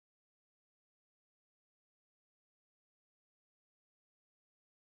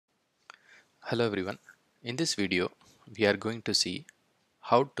Hello everyone. In this video, we are going to see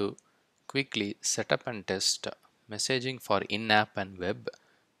how to quickly set up and test messaging for in-app and web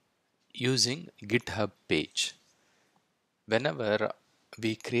using GitHub page. Whenever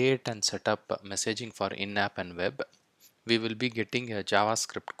we create and set up messaging for in-app and web, we will be getting a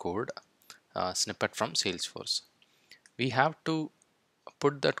JavaScript code snippet from Salesforce. We have to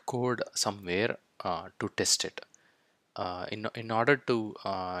put that code somewhere to test it. In order to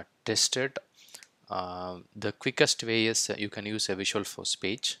test it, the quickest way is you can use a Visualforce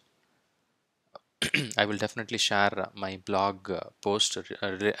page. I will definitely share my blog post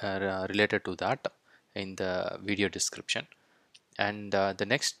related to that in the video description. And the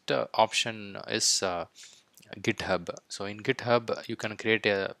next option is GitHub. So in GitHub, you can create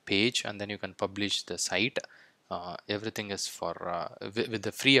a page and then you can publish the site. Everything is for with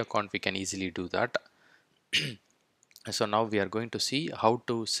the free account, we can easily do that. So now we are going to see how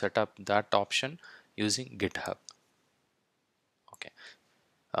to set up that option using GitHub. Okay.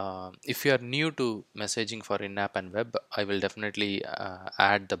 If you are new to messaging for in-app and web, I will definitely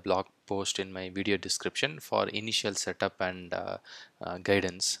add the blog post in my video description for initial setup and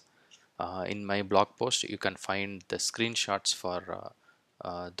guidance. In my blog post, you can find the screenshots for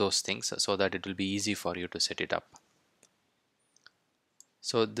those things so that it will be easy for you to set it up.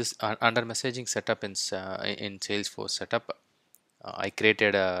 So this under messaging setup in Salesforce setup, I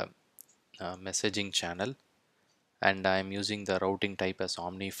created a messaging channel and I am using the routing type as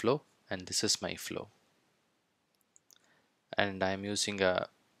OmniFlow, and this is my flow. And I'm using a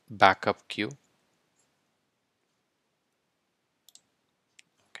backup queue.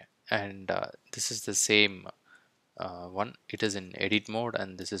 Okay, and this is the same one. It is in edit mode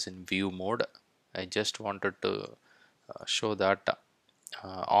and this is in view mode. I just wanted to show that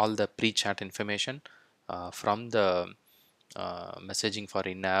all the pre-chat information from the messaging for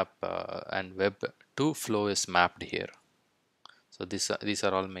in-app and web to flow is mapped here. So these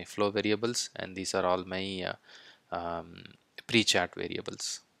are all my flow variables and these are all my pre-chat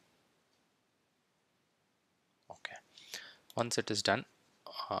variables. Okay, once it is done,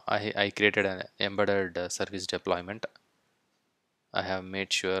 I created an embedded service deployment. I have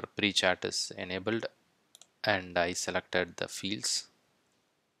made sure pre-chat is enabled and I selected the fields.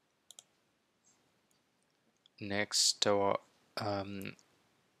 Next, you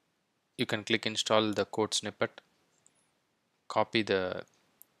can click install the code snippet, copy the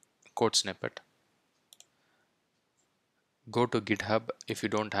code snippet, go to GitHub. If you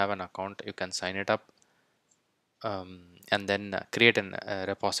don't have an account, you can sign it up, and then create a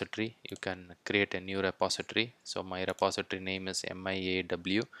repository. You can create a new repository. So my repository name is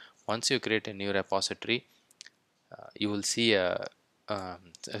MIAW. Once you create a new repository, you will see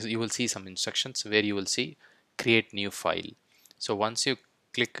some instructions where you will see create new file. So once you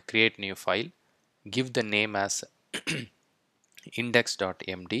click create new file, give the name as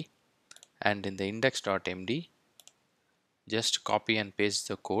index.md, and in the index.md just copy and paste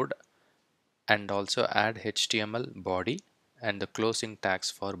the code and also add HTML body and the closing tags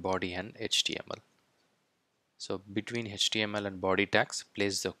for body and HTML. So between HTML and body tags,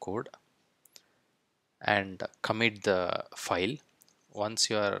 place the code and commit the file. Once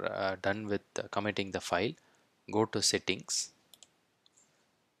you are done with committing the file, go to settings.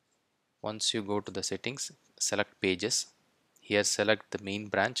 Once you go to the settings, select pages. Here select the main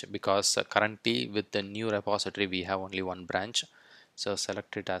branch because currently with the new repository we have only one branch. So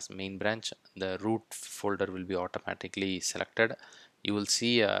select it as main branch. The root folder will be automatically selected. You will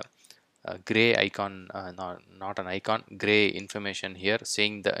see a gray icon, not an icon, gray information here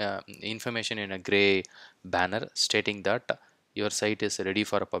saying the information in a gray banner stating that your site is ready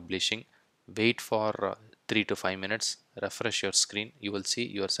for publishing. Wait for 3 to 5 minutes, refresh your screen, you will see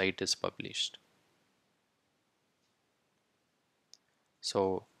your site is published.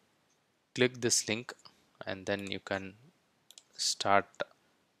 So click this link and then you can start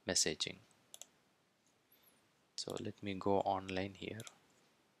messaging. So let me go online here.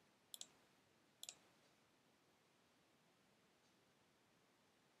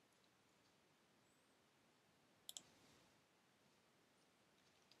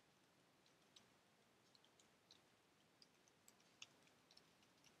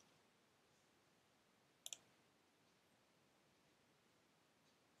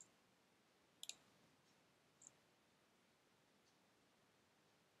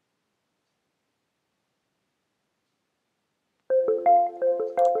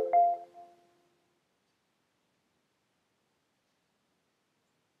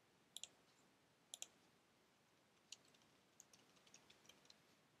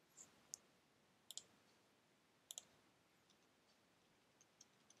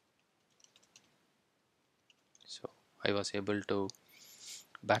 I was able to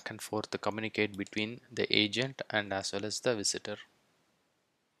back and forth communicate between the agent and as well as the visitor.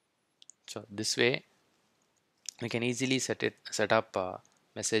 So this way we can easily set up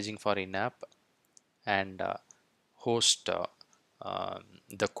messaging for in-app and host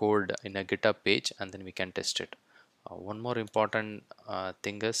the code in a GitHub page, and then we can test it. One more important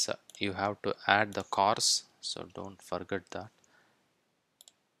thing is you have to add the cars, so don't forget that.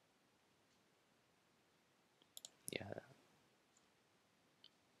 Yeah,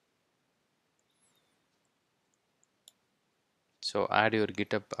 so add your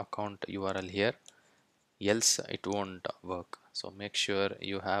GitHub account URL here, else it won't work. So make sure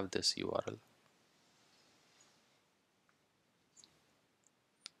you have this URL.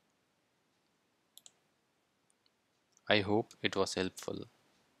 I hope it was helpful.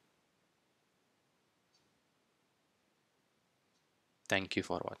 Thank you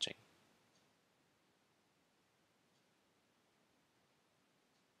for watching.